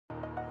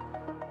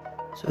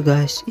So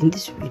guys, in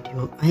this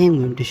video I am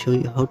going to show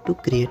you how to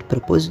create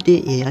proposed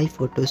AI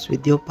photos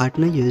with your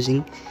partner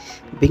using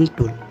Bing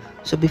tool.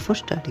 So before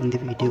starting the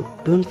video,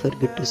 don't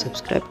forget to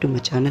subscribe to my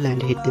channel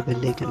and hit the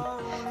bell icon.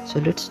 So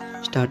let's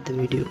start the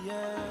video.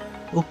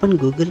 Open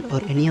Google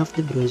or any of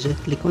the browser,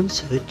 click on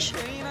search.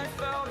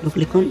 Now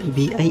click on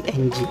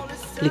Bing,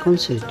 click on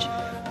search.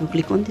 Now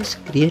click on this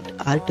create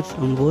art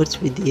from words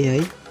with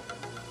AI.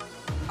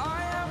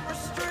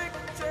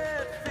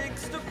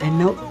 And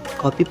now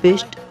copy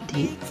paste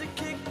the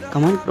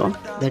command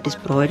prompt that is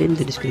provided in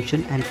the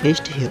description and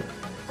paste here.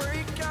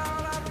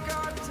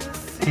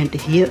 And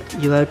here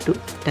you have to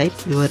type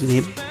your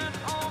name,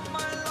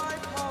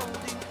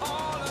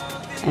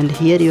 and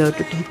here you have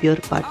to type your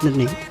partner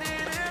name,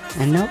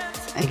 and now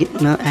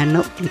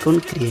click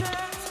on create.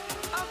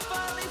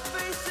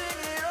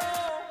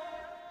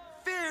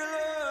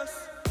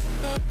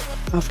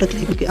 After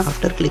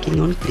clicking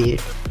on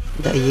create,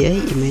 the AI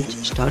image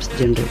starts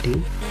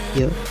generating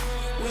here,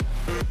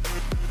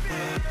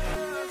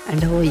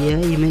 and our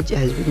AI image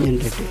has been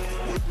generated.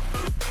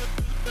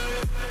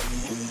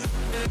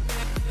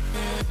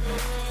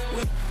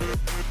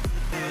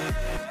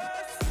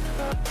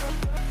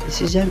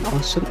 This is an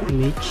awesome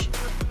image.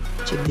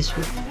 Check this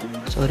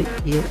one. Sorry,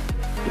 here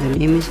the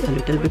name is a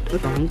little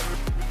bit wrong.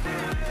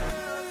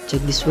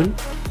 Check this one.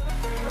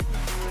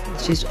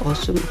 This is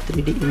awesome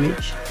 3D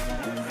image.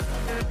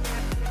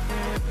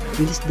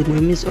 In this the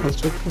name is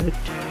also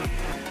correct.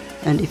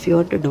 And if you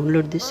want to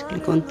download this,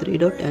 click on 3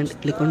 dot and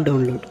click on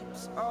download.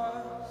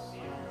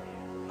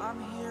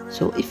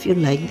 So if you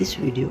like this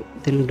video,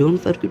 then don't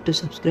forget to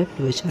subscribe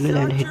to our channel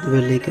and hit the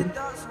bell icon.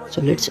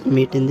 So let's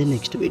meet in the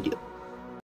next video.